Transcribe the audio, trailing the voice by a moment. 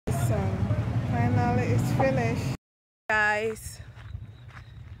Finally, it's finished. Guys,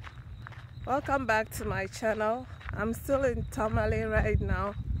 welcome back to my channel. I'm still in Tamale right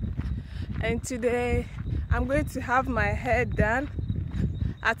now, and today I'm going to have my hair done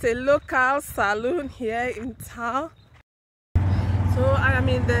at a local salon here in town. So I am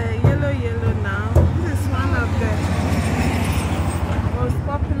in the yellow now. This is one of the most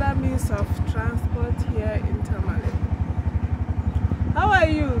popular means of transport here in Tamale. How are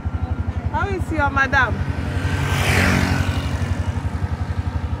you? How is your madam?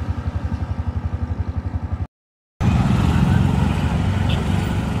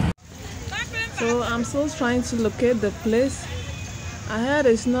 So I'm still trying to locate the place. I heard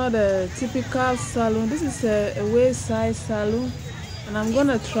it's not a typical salon. This is a wayside salon, and I'm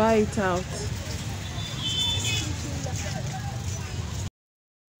gonna try it out.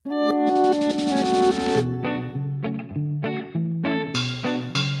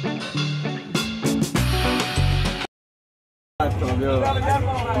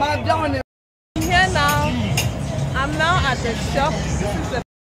 Here now, I'm now at the shop.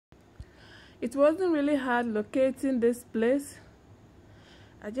 It wasn't really hard locating this place.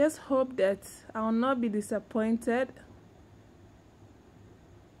 I just hope that I will not be disappointed.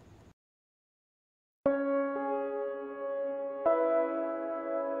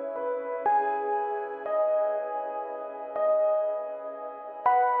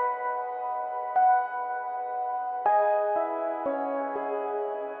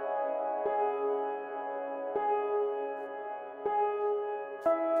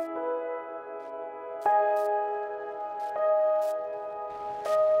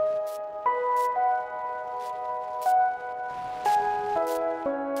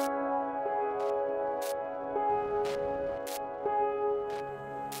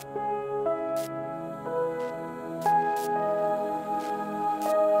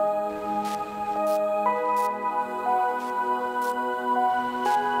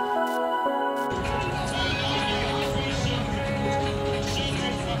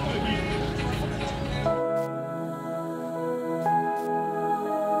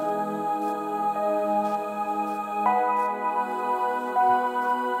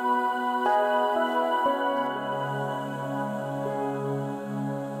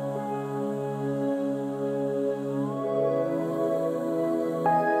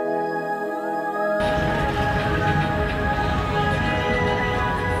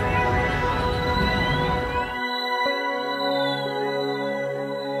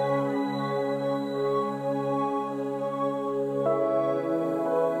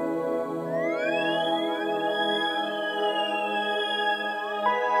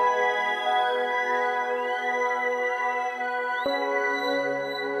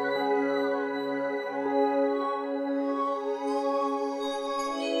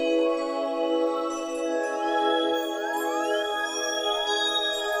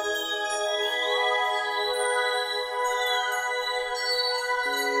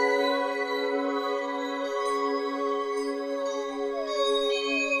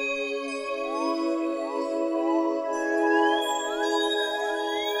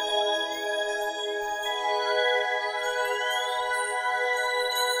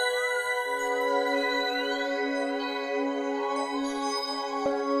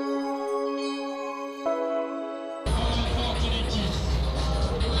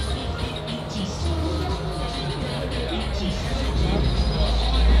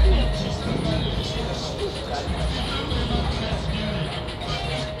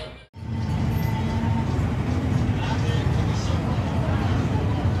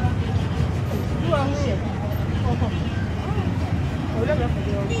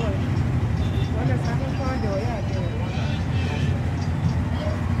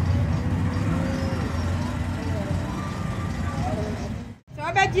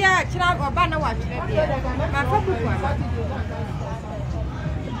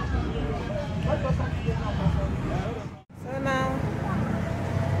 So now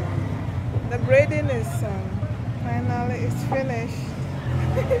the braiding is finally it's finished.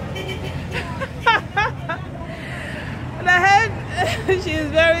 The head, she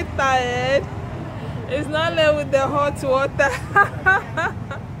is very tired. It's not there with the hot water.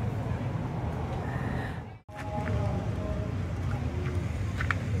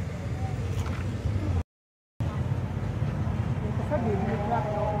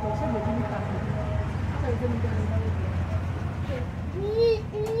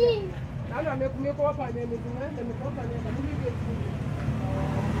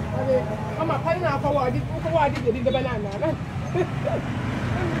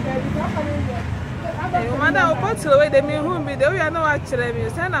 You want to put away the me who be the way I know actually me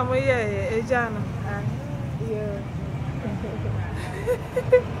send am we a jano. Yeah.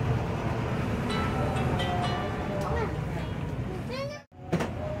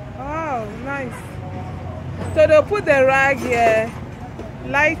 Oh, nice. So they'll put the rag here,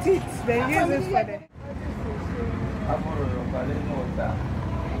 light it, then use it for the.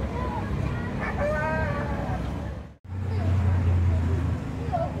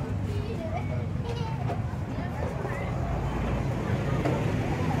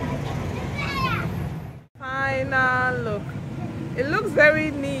 Final look. It looks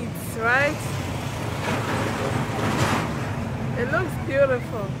very neat, right? It looks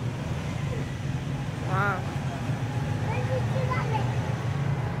beautiful. Wow.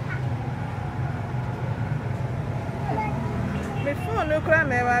 Before look around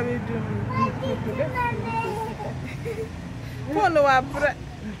never be do. Follow up.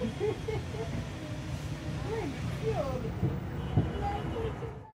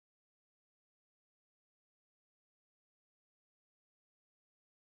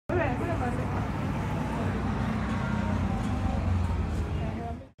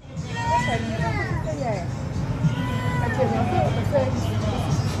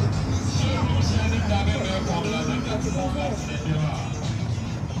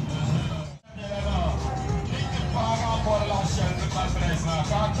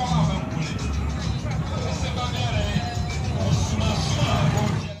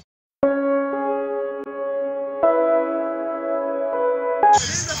 This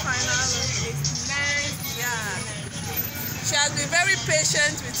is the final look. It's nice. Yeah. She has been very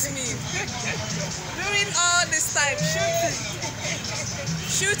patient with me during all this time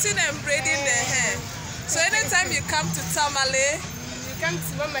shooting and braiding the hair. So anytime you come to Tamale, You come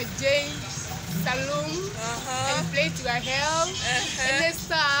to Mama Jane Salon and plait your hair. Any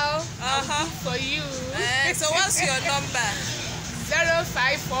style for you. So what's your number?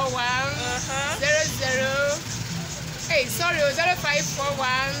 0541 00. Hey, sorry, 0541.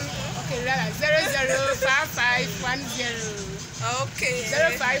 Okay, 005510. Okay.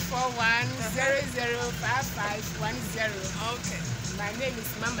 0541 005510. Okay. My name is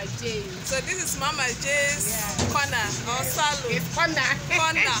Mama Jane. So this is Mama J's corner or salon. It's corner.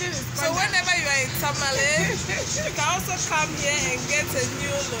 Corner. So whenever you are in Tamale, you can also come here and get a new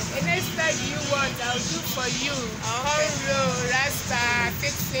look. Any style you want, I'll do for you. Cornrow, rasta,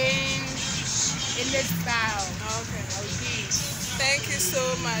 fixing, any style. Okay. I'll do. Thank you so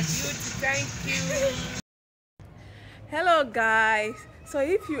much. Thank you. Hello guys. So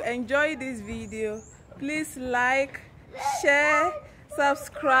if you enjoyed this video, please like, share,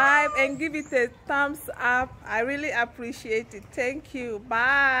 subscribe and give it a thumbs up. I really appreciate it. Thank you.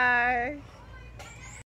 Bye.